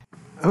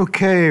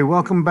Okay,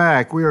 welcome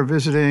back. We are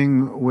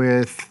visiting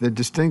with the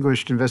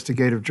distinguished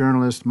investigative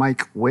journalist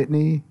Mike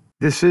Whitney.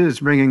 This is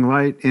Bringing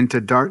Light into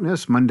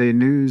Darkness, Monday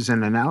News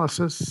and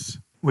Analysis,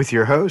 with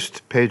your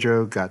host,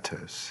 Pedro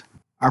Gatos.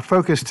 Our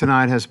focus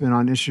tonight has been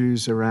on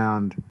issues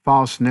around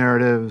false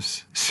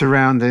narratives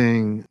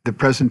surrounding the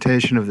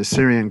presentation of the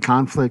Syrian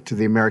conflict to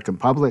the American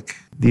public,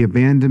 the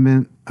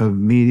abandonment of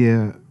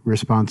media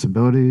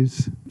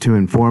responsibilities to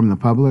inform the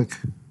public,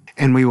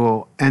 and we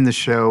will end the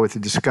show with a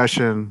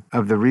discussion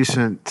of the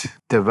recent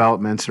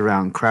developments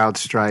around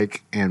CrowdStrike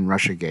and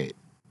Russiagate.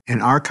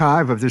 An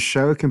archive of this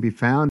show can be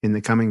found in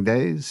the coming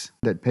days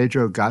at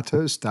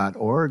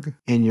pedrogatos.org.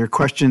 And your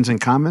questions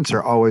and comments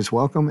are always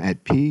welcome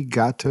at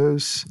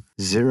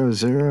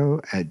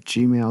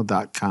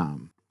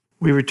pgatos00@gmail.com.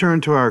 We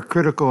return to our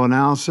critical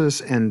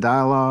analysis and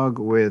dialogue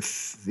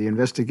with the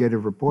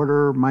investigative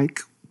reporter,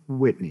 Mike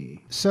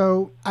Whitney.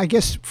 So I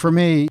guess for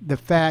me, the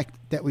fact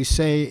that we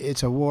say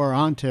it's a war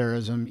on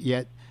terrorism,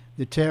 yet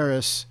the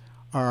terrorists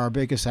are our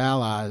biggest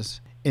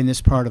allies in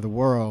this part of the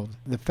world.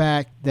 The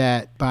fact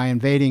that by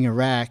invading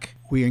Iraq,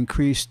 we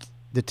increased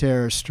the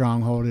terrorist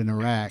stronghold in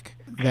Iraq,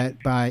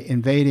 that by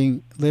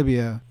invading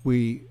Libya,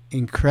 we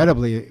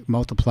incredibly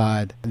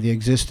multiplied the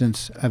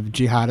existence of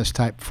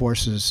jihadist-type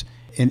forces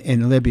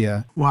in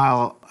Libya.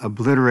 While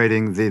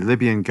obliterating the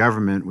Libyan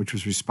government, which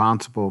was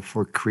responsible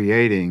for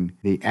creating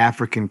the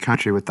African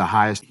country with the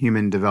highest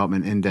human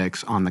development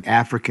index on the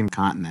African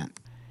continent.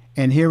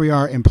 And here we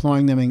are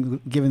employing them and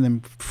giving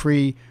them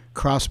free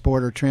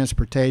cross-border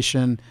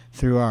transportation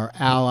through our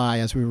ally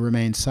as we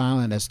remain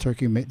silent, as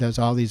Turkey does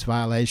all these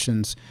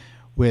violations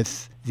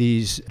with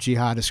these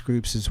jihadist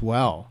groups as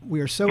well. We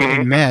are so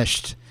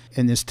enmeshed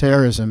in this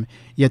terrorism,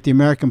 yet the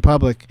American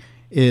public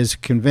is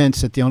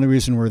convinced that the only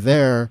reason we're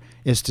there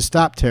is to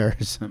stop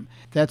terrorism.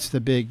 That's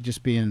the big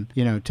just being,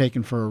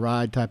 taken for a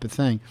ride type of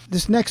thing.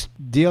 This next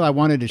deal I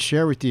wanted to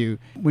share with you,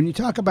 when you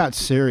talk about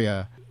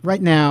Syria, right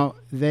now,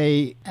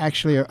 a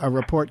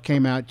report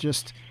came out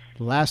just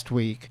last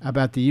week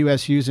about the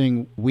U.S.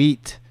 using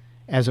wheat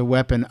as a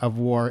weapon of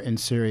war in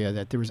Syria,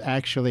 that there was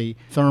actually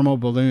thermal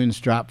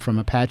balloons dropped from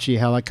Apache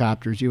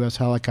helicopters, U.S.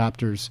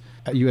 helicopters.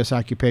 U.S.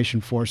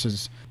 occupation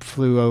forces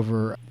flew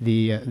over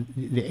the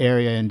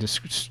area and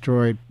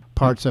destroyed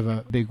parts of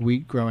a big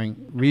wheat-growing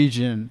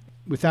region.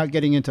 Without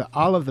getting into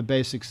all of the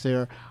basics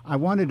there, I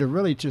wanted to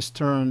really just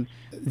turn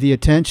the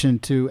attention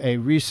to a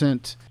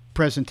recent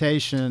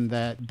presentation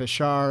that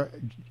Bashar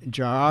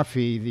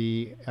Jarafi,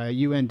 the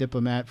UN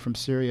diplomat from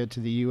Syria to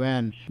the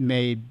UN,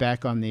 made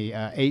back on the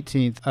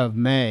 18th of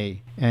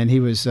May. And he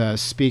was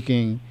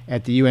speaking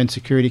at the UN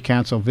Security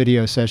Council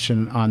video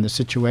session on the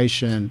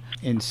situation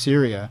in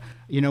Syria.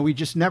 We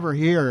just never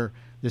hear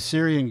the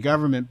Syrian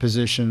government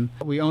position.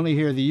 We only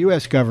hear the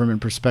U.S.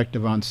 government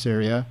perspective on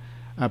Syria,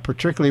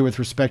 particularly with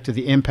respect to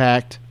the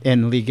impact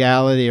and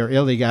legality or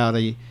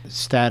illegality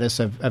status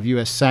of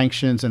U.S.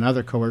 sanctions and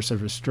other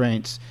coercive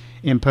restraints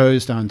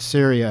imposed on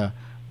Syria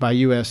by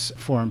U.S.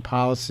 foreign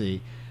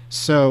policy.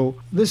 So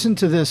listen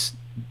to this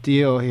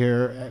deal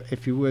here,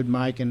 if you would,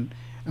 Mike, and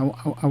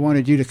I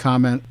wanted you to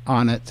comment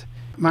on it.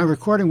 My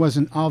recording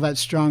wasn't all that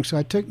strong, so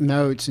I took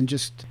notes and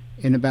just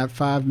in about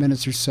 5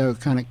 minutes or so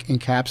kind of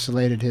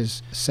encapsulated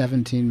his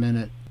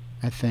 17-minute,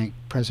 I think,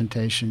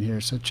 presentation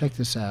here. So check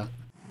this out.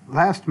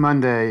 Last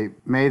Monday,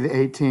 May the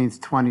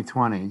 18th,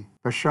 2020,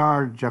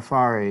 Bashar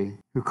Jafari,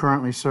 who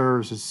currently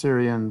serves as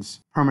Syria's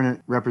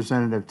permanent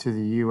representative to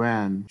the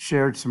UN,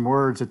 shared some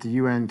words at the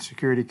UN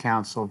Security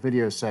Council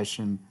video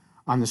session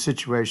on the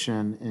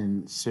situation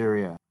in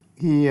Syria.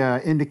 He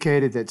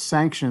indicated that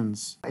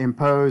sanctions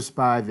imposed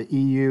by the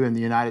EU and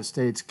the United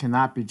States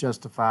cannot be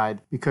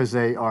justified because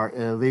they are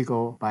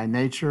illegal by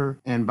nature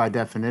and by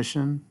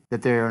definition,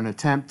 that they are an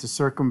attempt to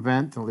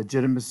circumvent the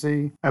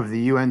legitimacy of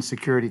the UN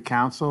Security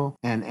Council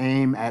and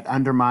aim at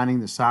undermining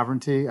the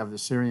sovereignty of the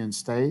Syrian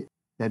state,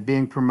 that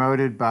being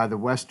promoted by the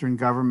Western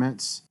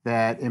governments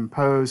that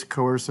impose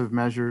coercive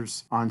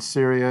measures on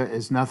Syria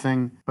is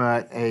nothing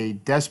but a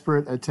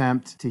desperate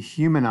attempt to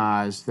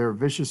humanize their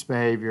vicious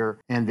behavior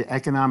and the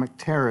economic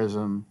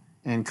terrorism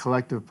and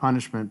collective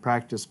punishment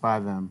practiced by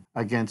them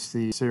against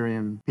the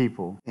Syrian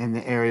people in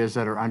the areas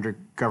that are under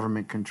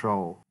government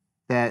control.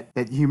 That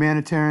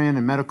humanitarian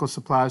and medical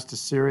supplies to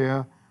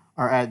Syria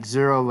are at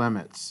zero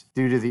limits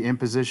due to the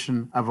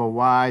imposition of a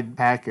wide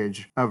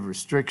package of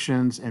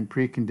restrictions and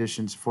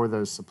preconditions for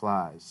those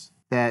supplies.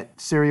 That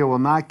Syria will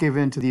not give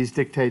in to these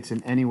dictates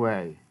in any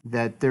way.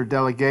 That their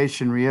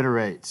delegation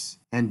reiterates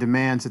and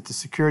demands that the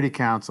Security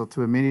Council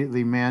to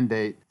immediately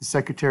mandate the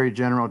Secretary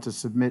General to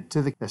submit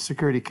to the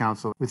Security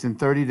Council within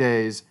 30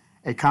 days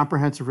a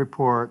comprehensive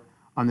report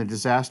on the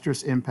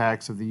disastrous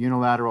impacts of the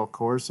unilateral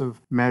coercive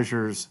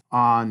measures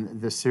on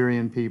the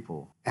Syrian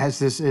people, as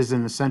this is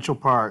an essential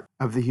part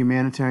of the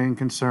humanitarian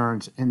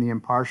concerns and the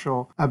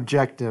impartial,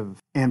 objective,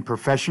 and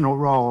professional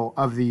role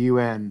of the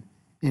UN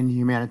in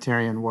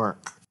humanitarian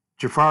work.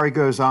 Jafari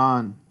goes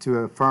on to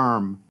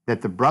affirm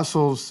that the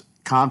Brussels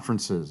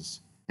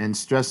conferences and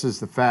stresses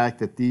the fact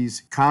that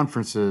these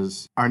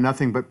conferences are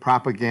nothing but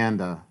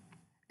propaganda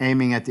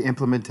aiming at the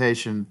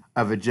implementation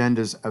of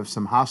agendas of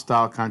some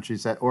hostile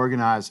countries that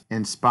organize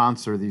and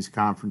sponsor these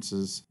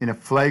conferences in a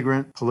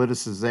flagrant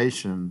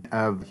politicization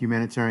of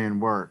humanitarian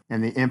work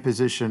and the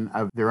imposition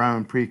of their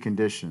own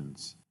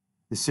preconditions.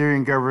 The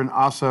Syrian government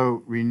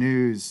also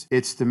renews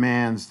its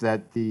demands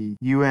that the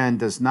UN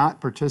does not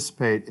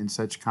participate in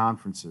such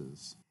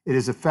conferences. It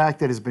is a fact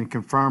that has been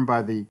confirmed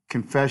by the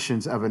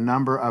confessions of a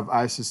number of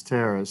ISIS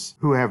terrorists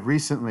who have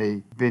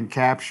recently been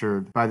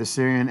captured by the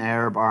Syrian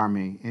Arab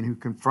Army and who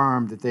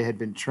confirmed that they had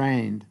been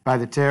trained by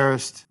the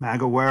terrorist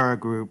Magawera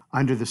group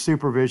under the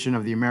supervision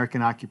of the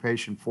American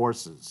occupation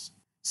forces.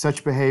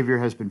 Such behavior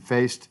has been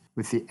faced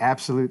with the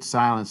absolute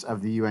silence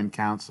of the UN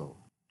Council.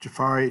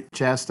 Jafari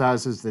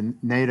chastises the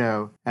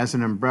NATO as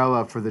an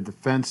umbrella for the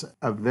defense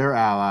of their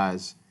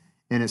allies,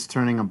 and it's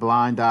turning a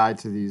blind eye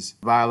to these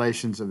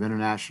violations of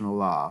international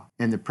law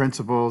and the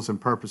principles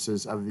and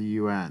purposes of the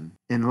UN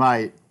in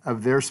light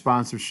of their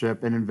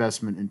sponsorship and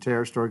investment in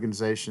terrorist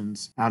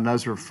organizations,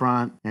 Al-Nusra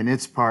Front and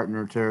its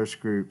partner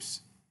terrorist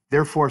groups.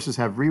 Their forces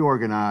have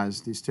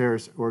reorganized, these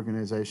terrorist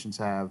organizations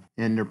have,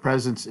 in their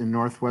presence in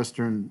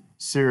northwestern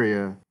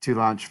Syria to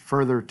launch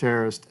further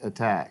terrorist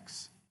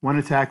attacks. One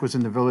attack was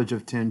in the village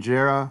of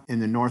Tanjira in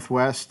the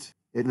northwest.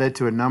 It led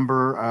to a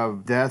number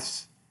of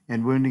deaths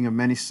and wounding of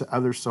many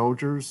other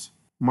soldiers.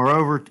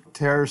 Moreover,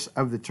 terrorists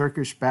of the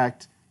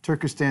Turkish-backed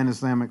Turkestan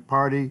Islamic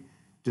Party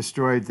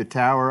destroyed the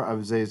tower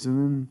of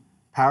Zeyzun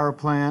power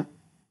plant.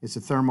 It's a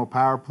thermal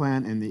power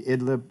plant in the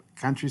Idlib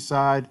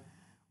countryside,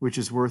 which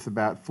is worth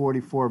about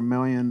 $44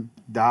 million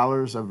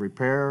of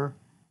repair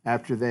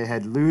after they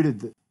had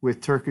looted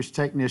with Turkish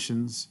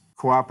technicians,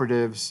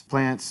 cooperatives,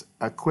 plants,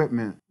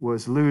 equipment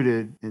was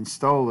looted and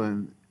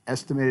stolen,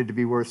 estimated to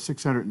be worth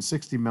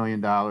 $660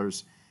 million,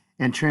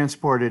 and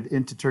transported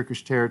into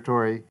Turkish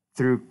territory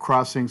through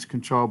crossings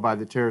controlled by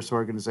the terrorist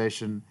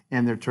organization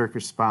and their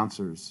Turkish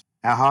sponsors.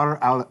 Ahrar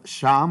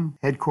al-Sham,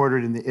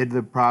 headquartered in the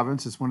Idlib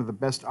province, is one of the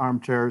best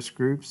armed terrorist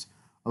groups,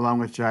 along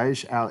with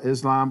Jaish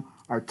al-Islam,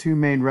 are two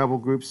main rebel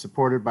groups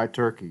supported by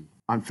Turkey.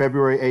 On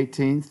February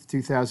 18,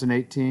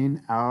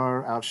 2018,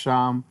 Ahrar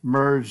al-Sham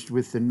merged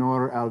with the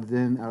Nour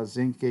al-Din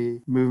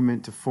al-Zinki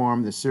movement to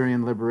form the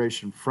Syrian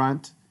Liberation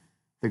Front.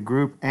 The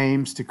group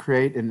aims to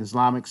create an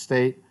Islamic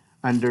state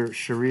under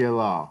Sharia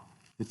law.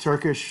 The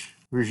Turkish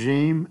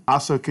regime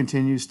also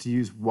continues to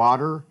use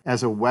water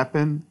as a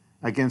weapon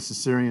against the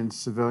Syrian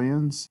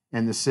civilians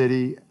and the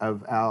city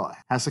of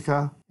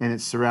al-Hasaka and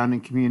its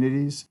surrounding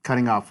communities,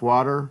 cutting off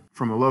water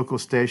from a local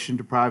station,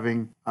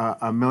 depriving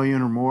 1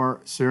 million or more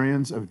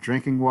Syrians of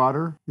drinking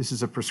water. This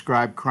is a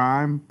prescribed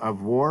crime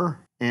of war,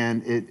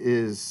 and it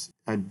is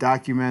a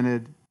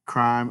documented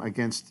crime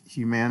against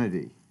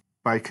humanity.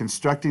 By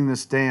constructing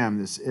this dam,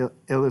 this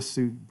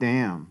Ilisu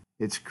Dam,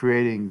 it's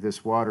creating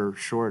this water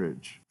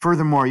shortage.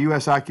 Furthermore,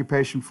 U.S.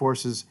 occupation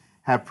forces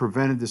have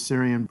prevented the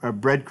Syrian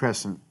Bread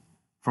Crescent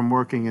from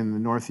working in the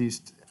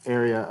northeast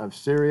area of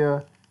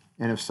Syria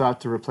and have sought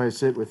to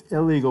replace it with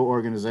illegal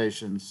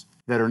organizations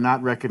that are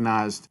not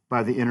recognized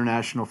by the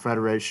International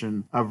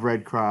Federation of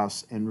Red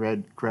Cross and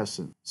Red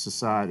Crescent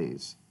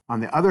societies. On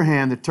the other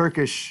hand, the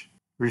Turkish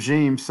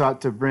regime sought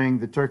to bring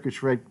the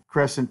Turkish Red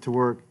Crescent to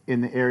work in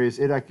the areas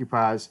it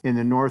occupies in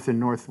the north and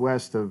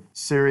northwest of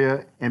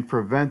Syria and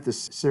prevent the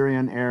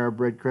Syrian Arab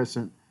Red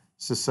Crescent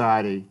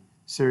Society,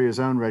 Syria's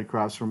own Red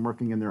Cross, from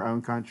working in their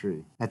own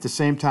country. At the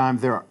same time,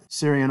 their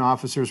Syrian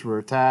officers were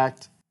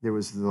attacked. There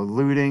was the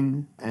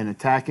looting and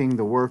attacking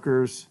the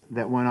workers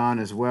that went on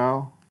as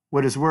well.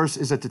 What is worse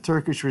is that the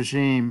Turkish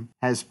regime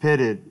has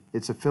pitted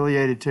its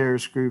affiliated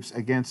terrorist groups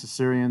against the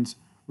Syrians'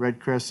 Red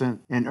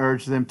Crescent and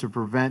urged them to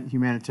prevent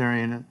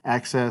humanitarian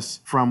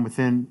access from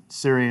within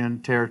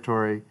Syrian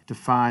territory to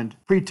find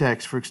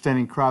pretext for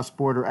extending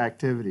cross-border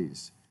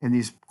activities. And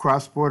these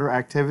cross-border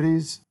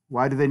activities,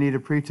 why do they need a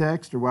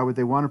pretext, or why would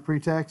they want a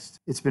pretext?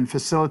 It's been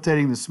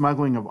facilitating the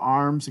smuggling of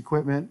arms,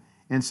 equipment,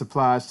 and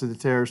supplies to the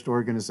terrorist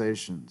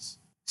organizations.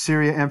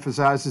 Syria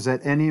emphasizes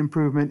that any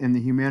improvement in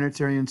the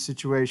humanitarian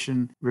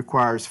situation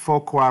requires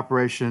full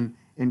cooperation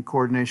and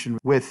coordination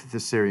with the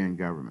Syrian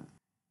government.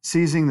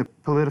 Seizing the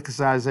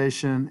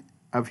politicization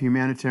of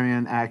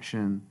humanitarian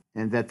action,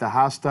 and that the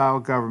hostile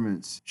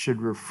governments should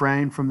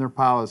refrain from their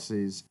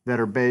policies that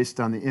are based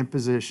on the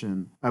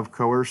imposition of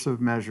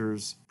coercive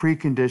measures,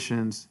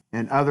 preconditions,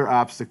 and other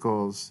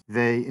obstacles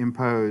they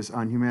impose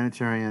on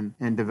humanitarian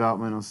and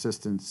developmental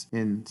assistance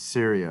in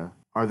Syria,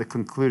 are the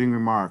concluding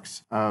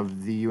remarks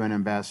of the UN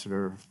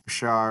Ambassador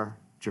Bashar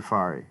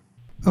Jafari.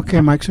 Okay,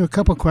 Mike, so a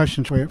couple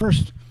questions for you.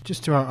 First,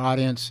 just to our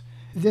audience,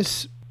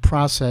 this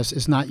process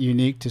is not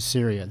unique to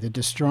Syria. The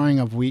destroying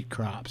of wheat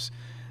crops,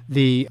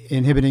 the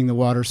inhibiting the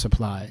water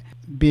supply,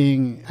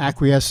 being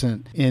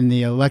acquiescent in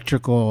the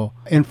electrical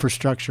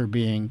infrastructure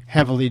being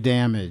heavily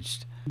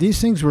damaged. These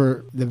things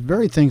were the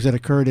very things that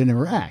occurred in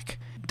Iraq.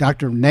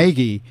 Dr.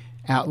 Nagy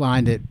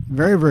outlined it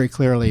very, very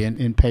clearly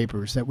in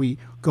papers that we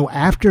go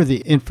after the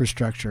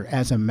infrastructure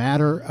as a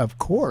matter of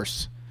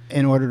course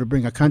in order to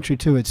bring a country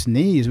to its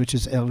knees, which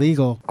is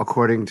illegal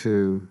According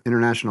to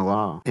international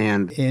law.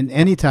 And in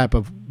any type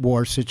of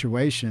war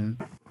situation.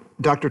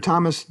 Dr.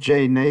 Thomas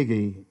J.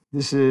 Nagy,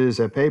 this is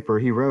a paper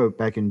he wrote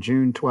back in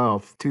June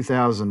 12,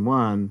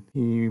 2001.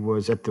 He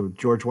was at the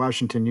George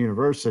Washington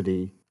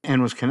University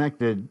and was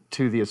connected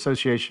to the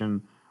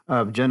Association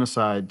of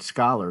Genocide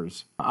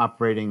Scholars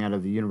operating out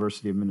of the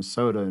University of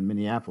Minnesota in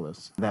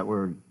Minneapolis that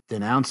were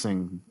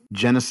denouncing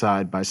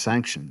genocide by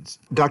sanctions.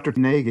 Dr.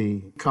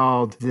 Nagy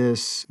called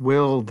this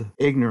willed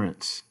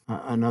ignorance.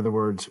 In other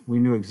words, we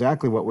knew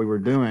exactly what we were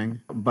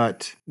doing,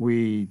 but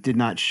we did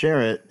not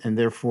share it, and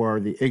therefore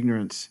the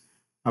ignorance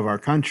of our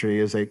country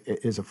is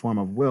a form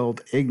of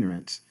willed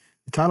ignorance.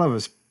 The title of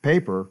his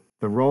paper,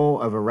 The Role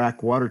of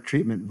Iraq Water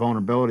Treatment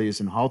Vulnerabilities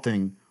in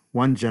Halting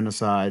One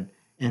Genocide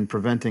and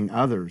Preventing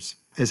Others,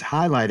 is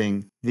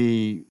highlighting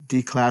the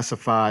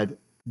declassified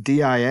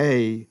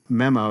DIA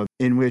memo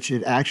in which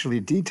it actually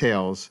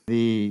details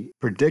the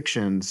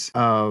predictions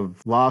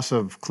of loss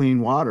of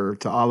clean water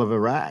to all of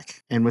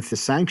Iraq. And with the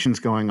sanctions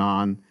going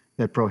on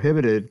that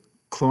prohibited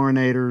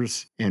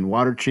chlorinators and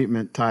water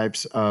treatment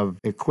types of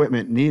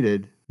equipment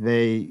needed,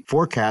 they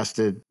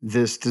forecasted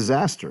this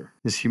disaster,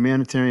 this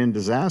humanitarian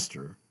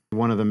disaster.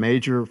 One of the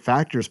major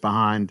factors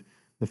behind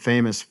the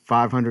famous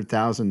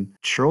 500,000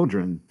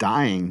 children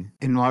dying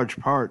in large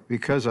part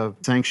because of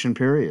sanction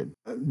period.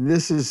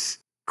 This is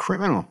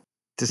criminal,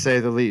 to say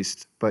the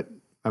least, but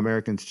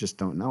Americans just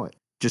don't know it,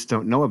 just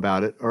don't know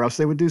about it, or else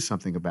they would do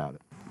something about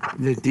it.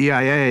 The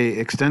DIA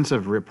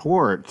extensive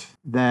report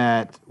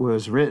that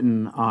was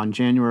written on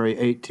January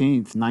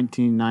 18th,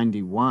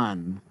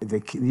 1991,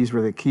 these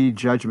were the key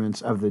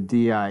judgments of the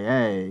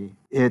DIA.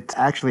 It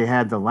actually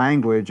had the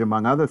language,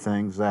 among other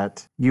things,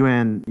 that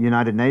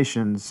United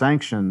Nations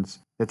sanctions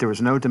that there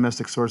was no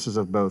domestic sources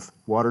of both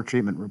water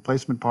treatment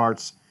replacement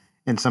parts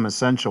and some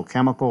essential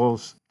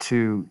chemicals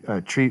to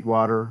treat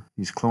water,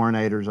 these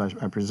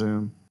chlorinators, I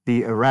presume.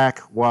 The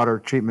Iraq water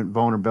treatment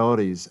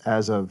vulnerabilities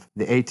as of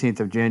the 18th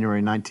of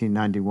January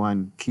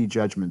 1991, key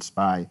judgments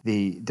by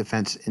the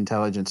Defense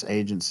Intelligence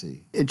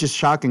Agency. It just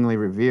shockingly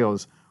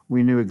reveals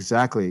we knew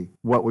exactly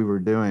what we were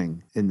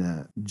doing in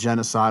the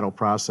genocidal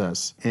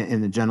process,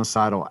 in the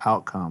genocidal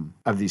outcome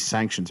of these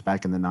sanctions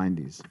back in the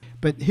 90s.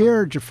 But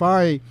here,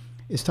 Jafari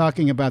is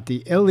talking about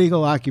the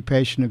illegal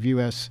occupation of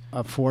U.S.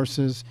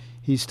 forces.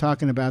 He's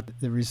talking about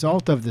the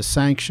result of the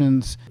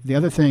sanctions. The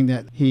other thing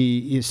that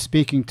he is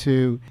speaking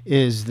to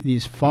is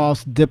these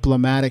false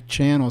diplomatic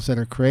channels that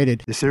are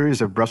created. The series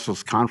of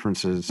Brussels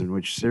conferences in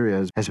which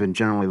Syria has been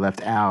generally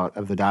left out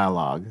of the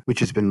dialogue,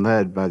 which has been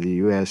led by the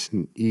U.S.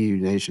 and EU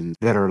nations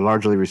that are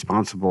largely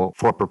responsible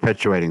for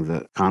perpetuating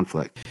the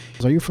conflict.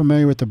 Are you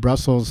familiar with the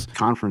Brussels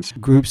conference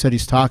groups that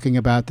he's talking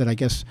about that I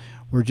guess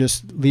we're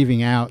just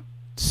leaving out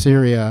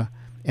Syria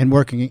and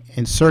working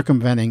and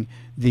circumventing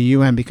the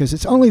UN, because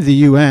it's only the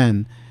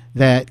UN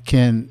that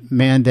can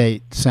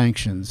mandate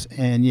sanctions,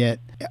 and yet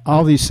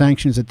all these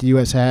sanctions that the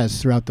U.S.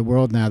 has throughout the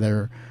world now,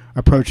 they're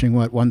approaching,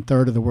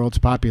 1/3 of the world's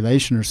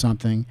population or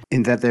something.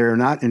 In that they're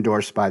not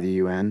endorsed by the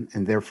UN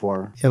and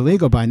therefore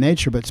illegal by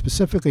nature, but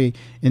specifically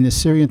in the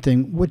Syrian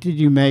thing, what did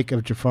you make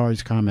of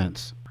Jafari's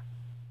comments?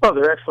 Well,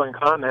 they're excellent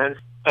comments.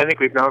 I think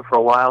we've known for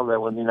a while that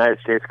when the United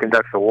States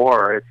conducts a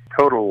war, it's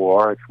total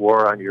war. It's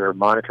war on your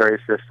monetary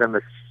system.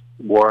 It's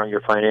war on your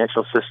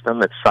financial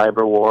system. It's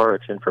cyber war.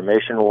 It's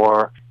information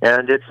war.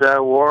 And it's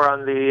a war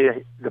on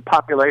the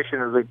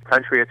population of the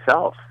country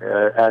itself,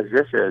 as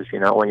this is. You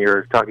know, when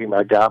you're talking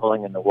about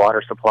dabbling in the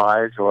water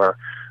supplies or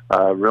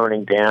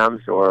ruining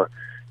dams or,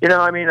 you know,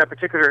 I mean, a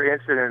particular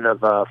incident of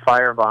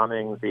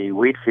firebombing the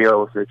wheat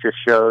fields, it just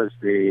shows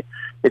it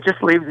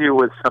just leaves you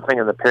with something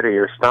in the pit of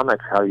your stomach,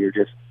 how you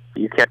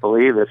can't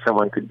believe that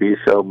someone could be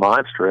so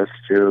monstrous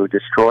to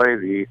destroy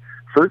the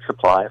food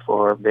supply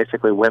for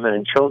basically women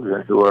and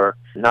children who are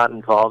not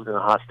involved in the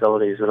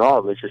hostilities at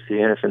all, but just the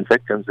innocent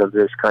victims of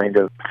this kind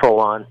of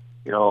full-on,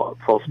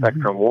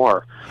 full-spectrum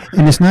war.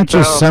 And it's not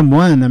just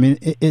someone. I mean,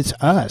 it's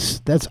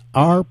us. That's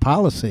our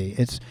policy.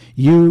 It's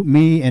you,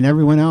 me, and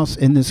everyone else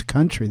in this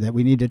country that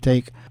we need to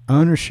take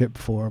ownership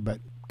for. But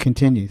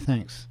continue.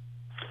 Thanks.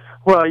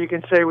 Well, you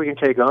can say we can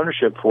take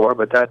ownership for,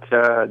 but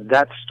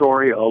that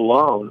story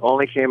alone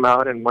only came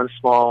out in one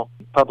small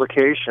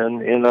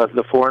publication in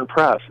the foreign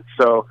press.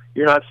 So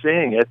you're not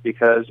seeing it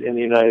because in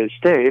the United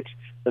States,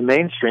 the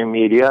mainstream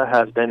media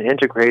has been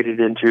integrated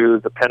into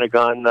the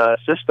Pentagon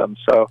system.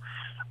 So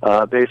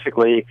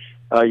basically,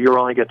 you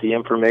only get the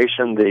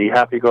information, the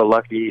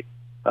happy-go-lucky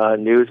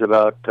news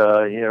about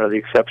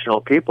the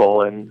exceptional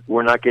people, and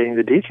we're not getting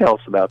the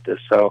details about this.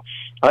 So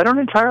I don't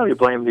entirely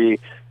blame the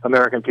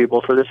American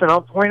people for this, and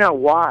I'll point out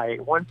why.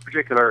 One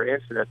particular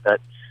incident that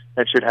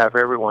should have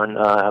everyone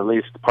at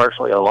least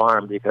partially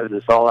alarmed, because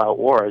this all-out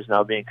war is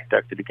now being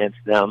conducted against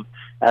them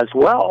as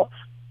well.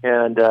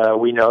 And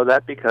we know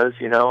that because,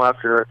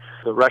 after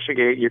the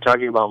Russiagate, you're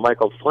talking about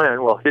Michael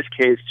Flynn, well, his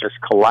case just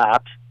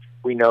collapsed.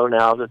 We know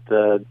now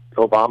that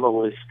Obama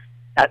was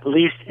at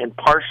least and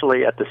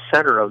partially at the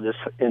center of this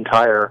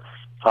entire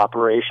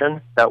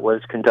operation that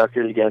was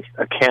conducted against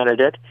a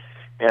candidate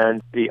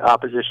and the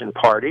opposition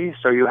party.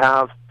 So you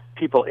have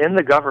people in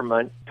the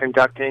government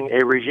conducting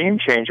a regime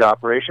change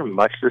operation,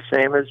 much the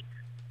same as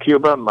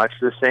Cuba, much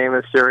the same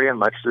as Syria,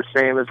 much the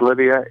same as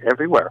Libya,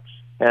 everywhere.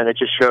 And it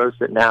just shows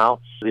that now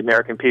the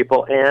American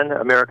people and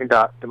American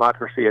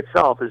democracy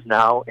itself is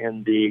now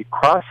in the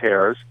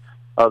crosshairs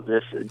of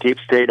this deep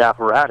state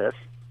apparatus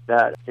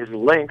that is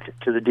linked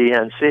to the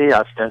DNC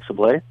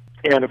ostensibly,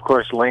 and of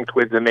course linked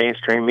with the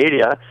mainstream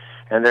media,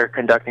 and they're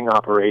conducting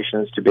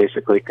operations to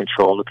basically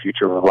control the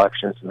future of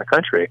elections in the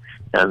country.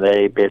 And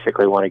they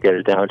basically want to get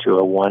it down to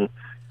a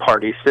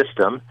one-party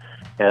system,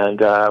 and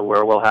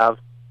where we'll have,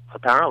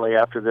 apparently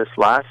after this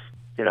last,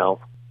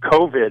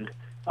 COVID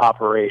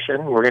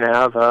operation, we're going to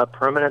have a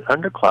permanent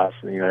underclass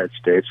in the United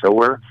States. So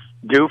we're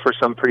due for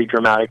some pretty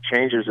dramatic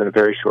changes in a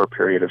very short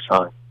period of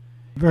time.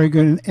 Very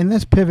good. And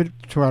let's pivot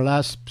to our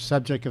last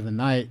subject of the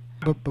night.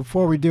 But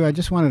before we do, I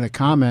just wanted to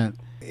comment.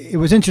 It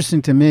was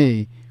interesting to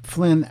me.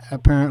 Flynn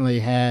apparently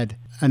had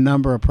a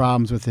number of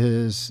problems with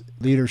his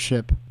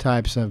leadership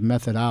types of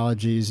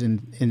methodologies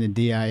in the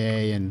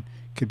DIA and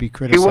could be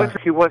criticized.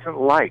 He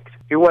wasn't liked.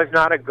 He was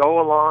not a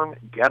go-along,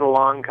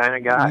 get-along kind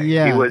of guy.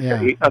 He was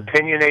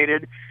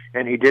opinionated,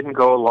 and he didn't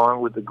go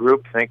along with the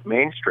groupthink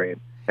mainstream.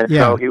 And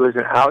so he was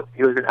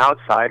an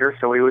outsider,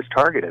 so he was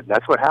targeted.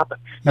 That's what happened.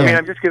 I mean,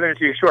 I'm just giving it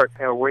to you short.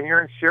 When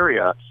you're in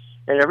Syria,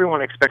 and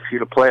everyone expects you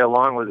to play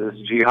along with this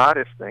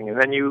jihadist thing, and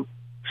then you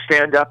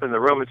stand up in the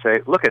room and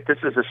say, look, this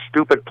is a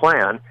stupid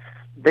plan,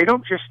 they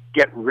don't just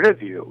get rid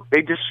of you,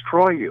 they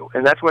destroy you.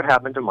 And that's what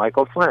happened to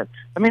Michael Flynn.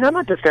 I mean, I'm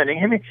not defending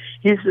him.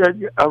 He's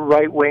a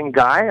right-wing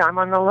guy. I'm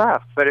on the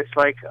left. But it's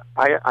like,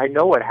 I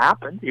know what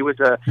happened. He was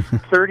a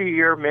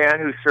 30-year man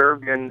who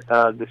served in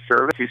the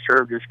service. He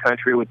served his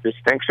country with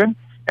distinction,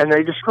 and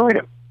they destroyed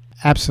him.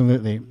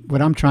 Absolutely.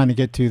 What I'm trying to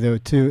get to, though,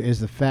 too, is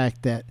the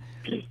fact that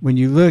when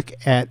you look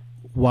at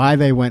why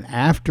they went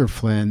after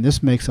Flynn,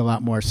 this makes a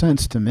lot more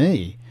sense to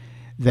me.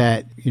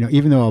 That,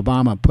 even though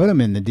Obama put him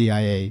in the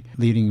DIA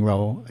leading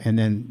role and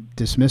then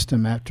dismissed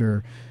him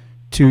after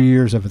 2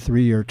 years of a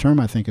 3-year term,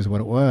 I think is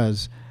what it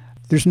was,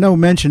 there's no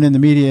mention in the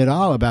media at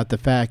all about the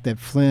fact that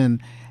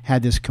Flynn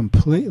had this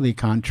completely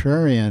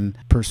contrarian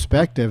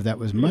perspective that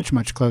was much,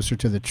 much closer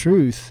to the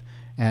truth,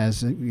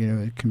 as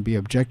it can be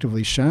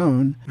objectively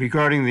shown.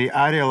 Regarding the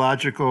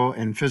ideological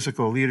and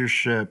physical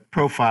leadership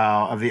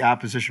profile of the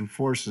opposition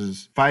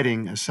forces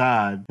fighting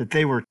Assad, that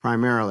they were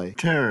primarily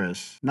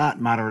terrorists, not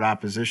moderate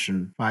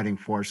opposition fighting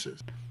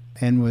forces.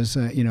 And was,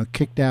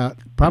 kicked out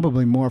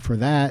probably more for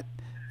that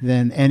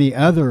than any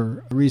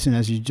other reason,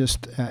 as you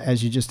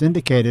just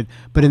indicated.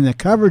 But in the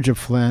coverage of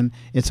Flynn,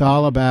 it's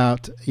all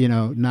about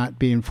not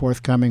being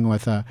forthcoming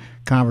with a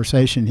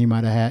conversation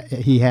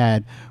he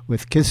had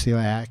with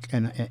Kislyak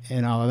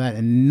and all of that,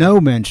 and no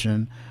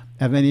mention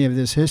of any of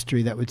this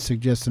history that would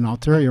suggest an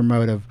ulterior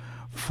motive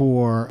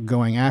for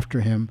going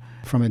after him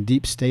from a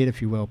deep state,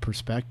 if you will,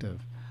 perspective.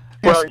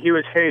 Well, he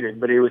was hated,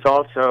 but he was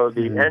also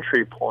the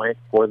entry point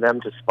for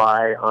them to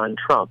spy on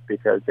Trump,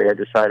 because they had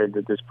decided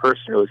that this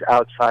person who was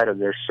outside of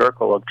their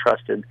circle of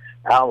trusted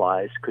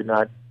allies could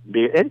not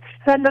be. It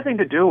had nothing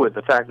to do with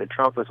the fact that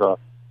Trump was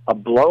a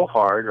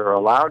blowhard or a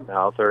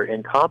loudmouth or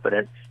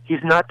incompetent. He's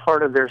not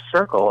part of their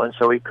circle, and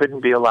so he couldn't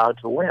be allowed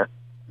to win.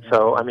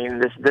 So, I mean,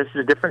 this is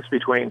the difference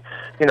between,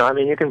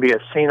 you can be a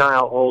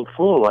senile old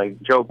fool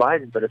like Joe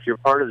Biden, but if you're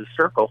part of the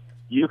circle,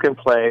 you can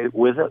play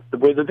with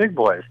the big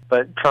boys.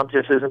 But Trump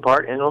just isn't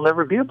part, and he'll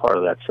never be a part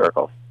of that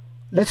circle.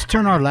 Let's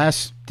turn our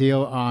last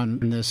deal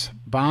on this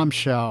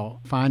bombshell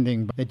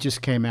finding that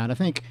just came out. I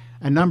think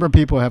a number of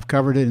people have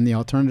covered it in the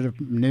alternative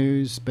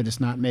news, but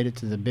it's not made it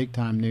to the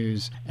big-time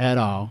news at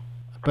all.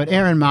 But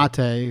Aaron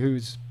Mate,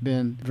 who's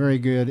been very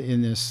good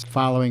in this,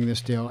 following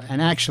this deal,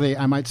 and actually,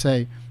 I might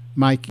say,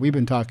 Mike, we've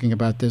been talking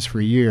about this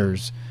for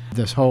years,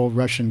 this whole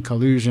Russian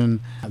collusion,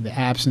 the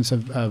absence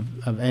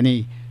of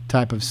any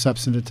type of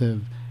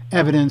substantive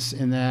evidence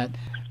in that.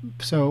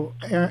 So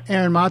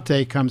Aaron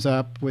Mate comes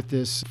up with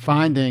this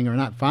finding, or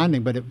not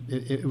finding, but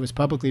it was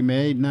publicly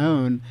made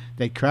known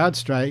that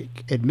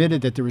CrowdStrike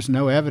admitted that there was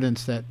no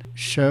evidence that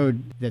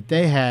showed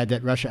that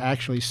Russia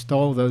actually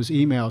stole those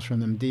emails from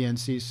them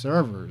DNC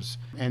servers,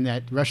 and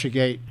that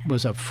Russiagate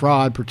was a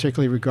fraud,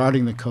 particularly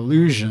regarding the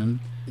collusion.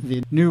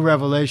 The new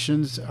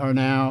revelations are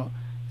now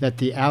that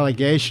the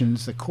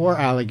core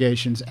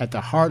allegations at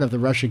the heart of the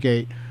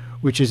Russiagate,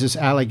 which is this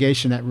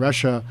allegation that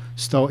Russia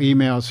stole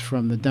emails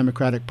from the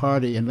Democratic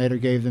Party and later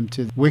gave them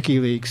to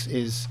WikiLeaks,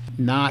 is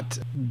not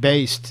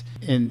based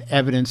in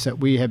evidence that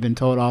we have been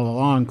told all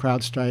along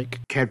CrowdStrike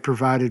had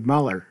provided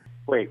Mueller.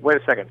 Wait a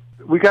second.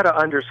 We got to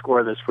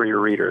underscore this for your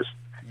readers.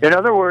 In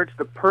other words,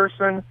 the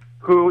person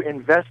who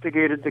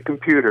investigated the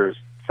computers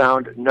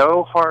found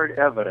no hard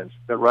evidence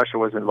that Russia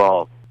was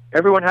involved.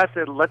 Everyone has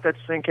to let that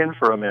sink in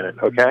for a minute,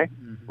 okay?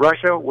 Mm-hmm.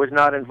 Russia was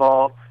not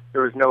involved.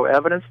 There was no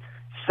evidence.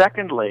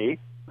 Secondly,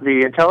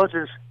 the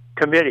intelligence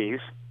committees,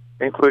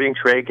 including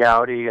Trey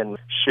Gowdy and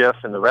Schiff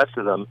and the rest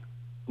of them,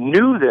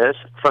 knew this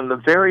from the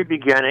very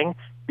beginning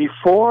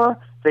before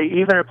they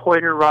even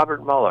appointed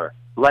Robert Mueller.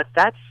 Let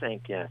that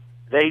sink in.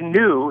 They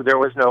knew there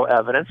was no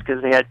evidence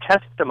because they had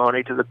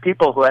testimony to the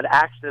people who had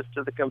access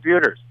to the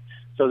computers.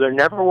 So there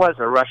never was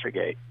a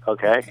Russiagate,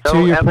 okay? To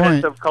No your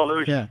evidence point, of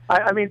collusion. yeah.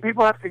 I mean,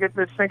 people have to get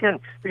this sink in,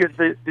 because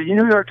the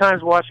New York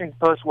Times, Washington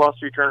Post, Wall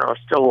Street Journal are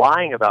still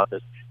lying about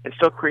this and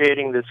still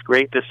creating this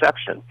great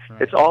deception.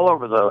 Right. It's all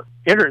over the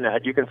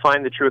Internet. You can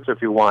find the truth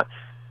if you want.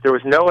 There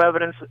was no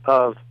evidence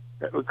of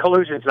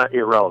collusion. Is not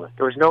irrelevant.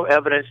 There was no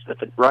evidence that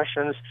the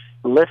Russians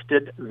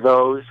lifted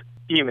those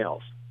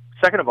emails.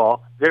 Second of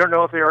all, they don't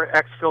know if they are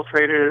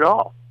exfiltrated at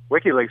all.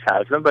 WikiLeaks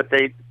has them, but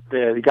the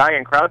guy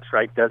in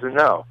CrowdStrike doesn't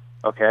know.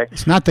 Okay,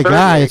 It's not the Thirdly,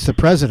 guy; it's the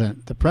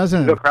president. The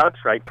president. the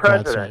CrowdStrike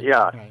president. CrowdStrike,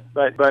 Yeah,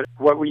 right. but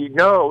what we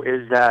know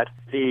is that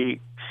the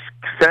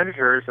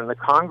senators and the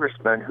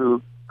congressmen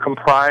who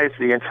comprise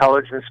the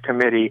Intelligence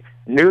Committee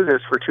knew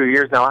this for 2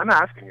 years. Now, I'm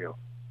asking you,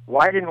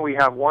 why didn't we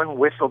have one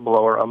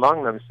whistleblower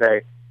among them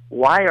say,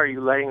 why are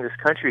you letting this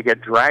country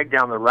get dragged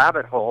down the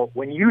rabbit hole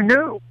when you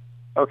knew?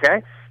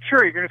 Okay,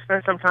 sure, you're going to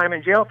spend some time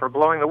in jail for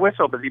blowing the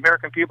whistle, but the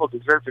American people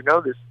deserve to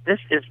know this. This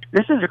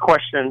is a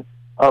question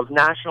of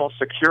national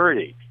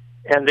security,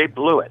 and they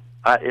blew it.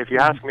 If you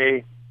ask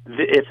me,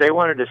 if they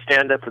wanted to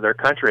stand up for their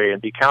country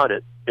and be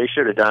counted, they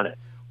should have done it.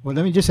 Well,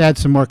 let me just add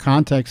some more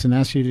context and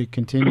ask you to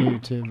continue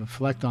to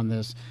reflect on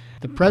this.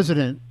 The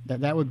president,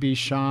 that would be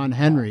Sean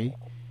Henry.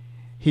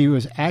 He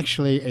was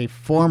actually a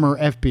former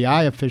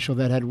FBI official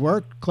that had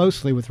worked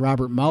closely with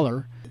Robert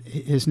Mueller.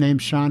 His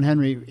name's Sean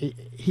Henry.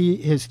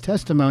 His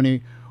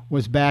testimony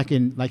was back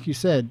in, like you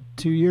said,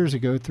 3 years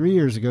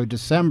ago,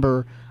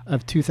 December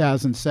of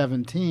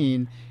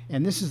 2017.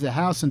 And this is the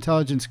House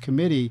Intelligence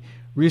Committee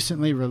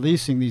recently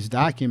releasing these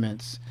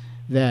documents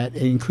that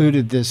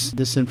included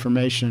this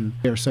information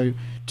here. So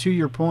to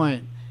your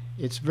point,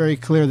 it's very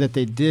clear that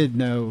they did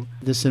know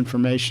this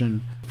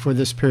information for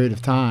this period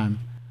of time.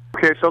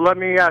 Okay, so let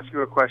me ask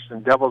you a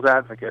question, devil's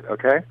advocate,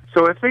 okay?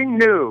 So if they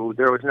knew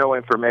there was no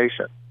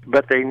information,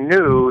 but they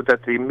knew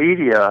that the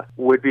media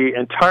would be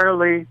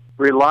entirely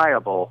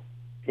reliable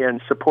in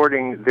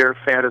supporting their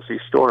fantasy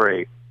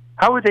story,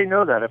 how would they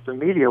know that if the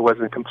media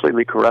wasn't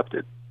completely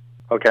corrupted?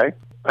 Okay?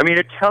 I mean,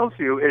 it tells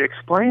you, it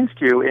explains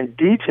to you in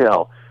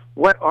detail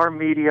what our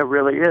media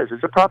really is.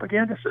 It's a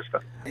propaganda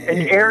system,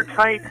 an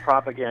airtight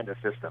propaganda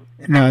system.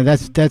 No,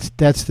 that's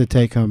the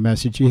take-home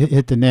message. You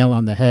hit the nail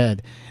on the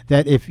head.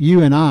 That if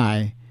you and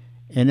I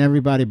and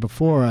everybody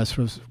before us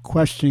was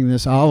questioning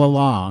this all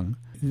along,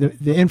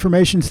 the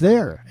information's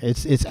there.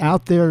 It's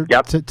out there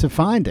Yep. to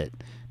find it.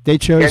 They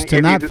chose And to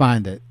if not you-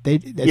 find it.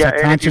 It's Yeah, a and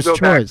if you conscious go back-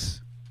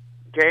 choice.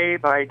 Day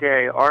by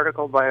day,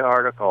 article by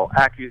article,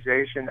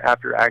 accusation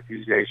after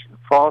accusation,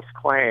 false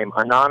claim,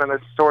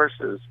 anonymous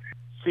sources,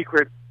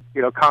 secret,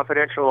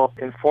 confidential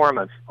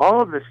informants,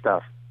 all of this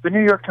stuff, the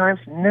New York Times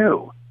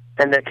knew,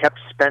 and they kept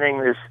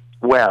spinning this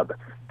web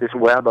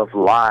of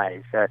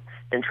lies that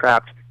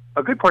entrapped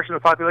a good portion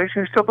of the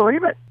population who still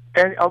believe it,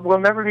 and will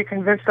never be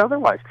convinced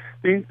otherwise.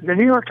 The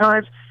New York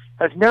Times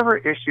has never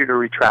issued a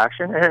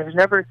retraction and has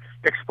never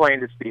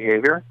explained its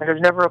behavior and has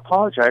never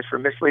apologized for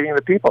misleading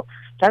the people.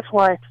 That's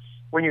why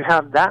when you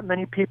have that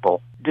many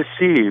people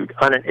deceived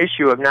on an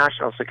issue of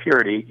national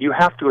security, you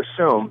have to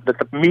assume that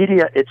the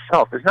media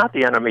itself is not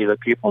the enemy of the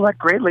people. That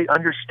greatly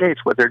understates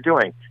what they're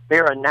doing. They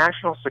are a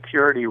national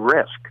security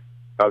risk,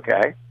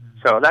 okay?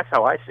 So that's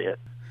how I see it.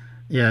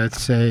 Yeah,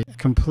 it's a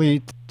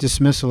complete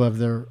dismissal of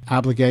their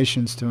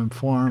obligations to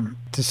inform,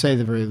 to say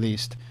the very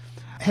least.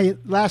 Hey,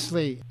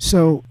 lastly,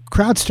 so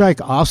CrowdStrike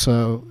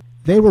also,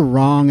 they were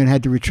wrong and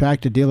had to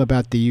retract a deal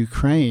about the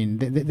Ukraine.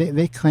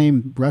 They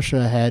claim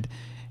Russia had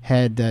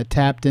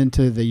tapped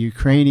into the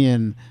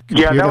Ukrainian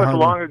computer Yeah, that was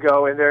hardware. long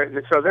ago, and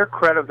their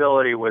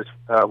credibility was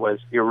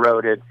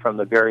eroded from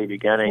the very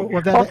beginning.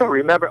 Well, that- also,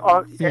 remember,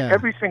 yeah.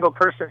 every single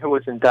person who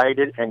was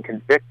indicted and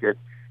convicted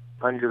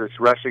under this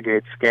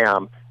Russiagate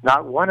scam,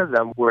 not one of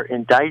them were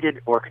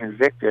indicted or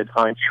convicted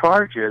on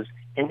charges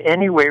in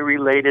any way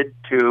related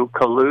to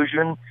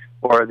collusion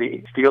or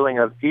the stealing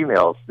of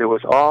emails. There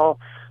was all,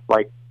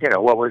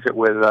 what was it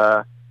with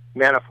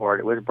Manafort?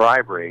 It was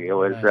bribery. It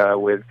was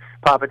with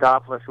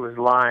Papadopoulos, who was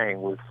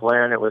lying. With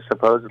Flynn, it was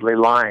supposedly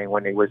lying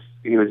when he was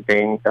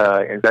being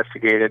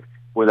investigated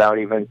without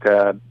even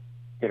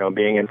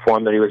being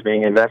informed that he was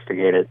being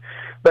investigated.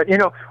 But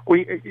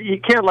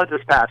you can't let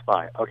this pass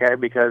by, okay?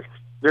 Because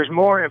there's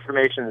more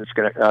information that's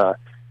going to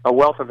a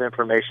wealth of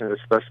information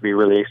that's supposed to be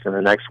released in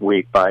the next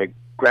week by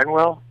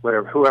Grenwell,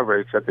 whoever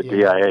is at the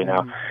DIA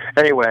now.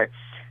 Anyway,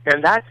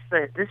 and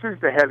this is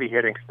the heavy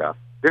hitting stuff.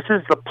 This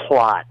is the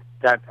plot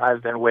that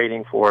I've been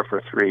waiting for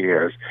 3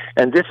 years.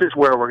 And this is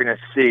where we're going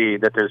to see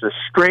that there's a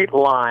straight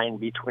line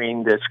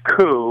between this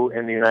coup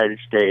in the United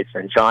States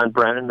and John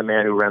Brennan, the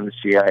man who ran the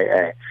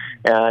CIA.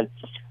 And,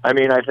 I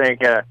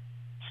think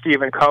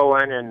Stephen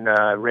Cohen and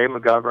Ray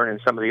McGovern and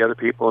some of the other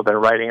people have been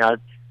writing out.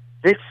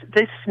 They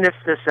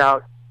sniffed this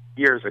out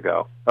years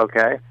ago,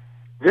 okay?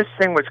 This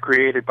thing was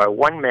created by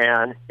one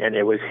man, and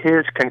it was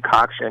his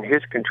concoction,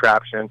 his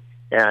contraption,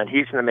 and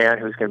he's the man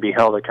who's going to be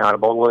held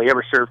accountable. Will he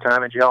ever serve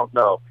time in jail?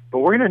 No. But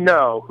we're going to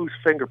know whose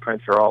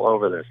fingerprints are all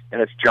over this,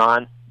 and it's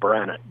John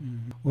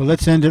Brennan. Well,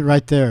 let's end it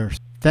right there.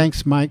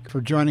 Thanks, Mike,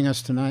 for joining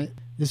us tonight.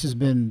 This has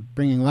been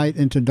Bringing Light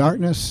into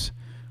Darkness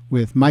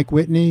with Mike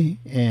Whitney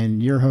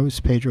and your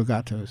host, Pedro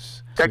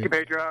Gatos. Thank you,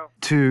 Pedro.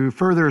 To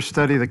further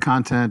study the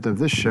content of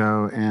this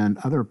show and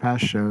other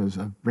past shows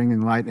of Bringing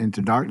Light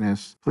into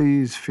Darkness,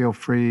 please feel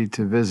free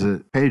to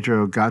visit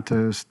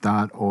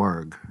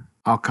pedrogatos.org.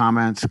 All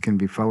comments can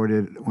be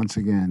forwarded once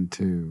again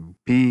to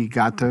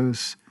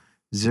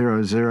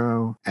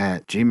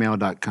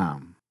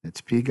pgatos00@gmail.com. It's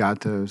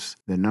pgatos,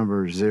 the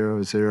number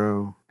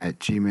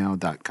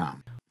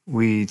 00@gmail.com.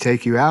 We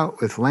take you out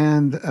with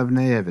Land of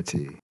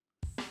Naivety.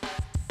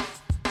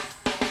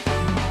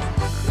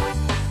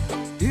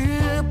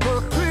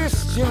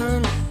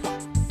 Christian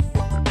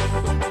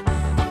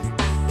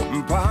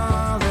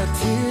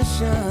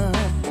politician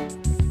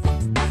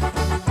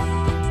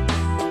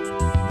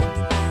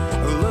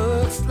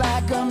looks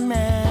like a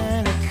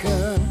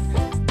mannequin.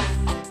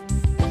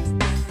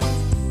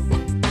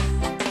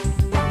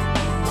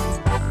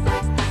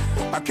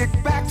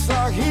 Kickbacks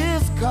are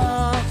his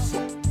cause.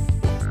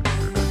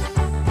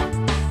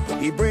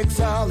 He breaks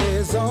all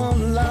his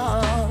own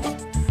laws.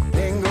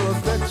 Then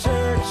goes the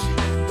church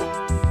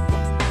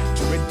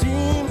to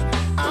redeem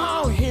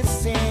all his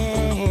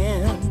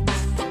sins.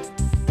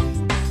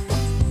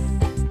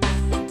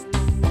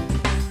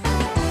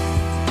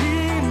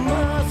 He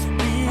must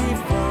be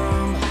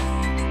from,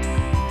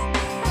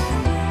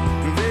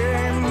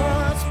 they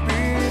must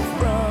be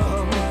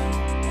from,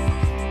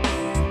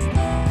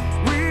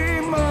 we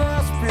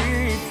must be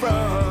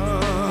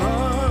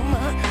from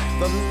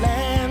the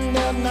land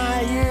of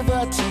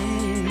naivety.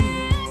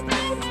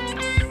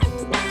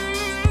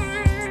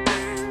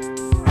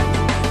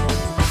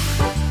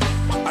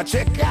 I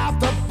check out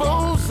the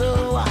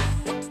bozo.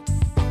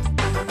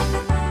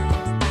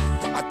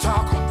 I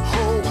talk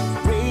whole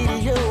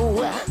radio.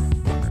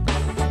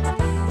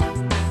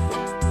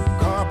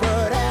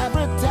 Corporate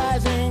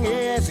advertising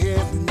is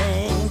his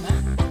name.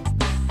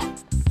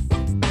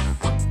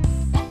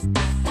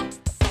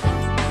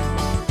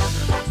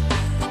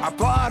 A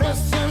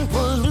partisan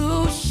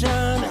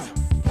pollution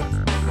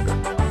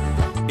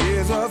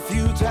is a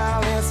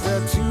futile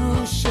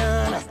institution.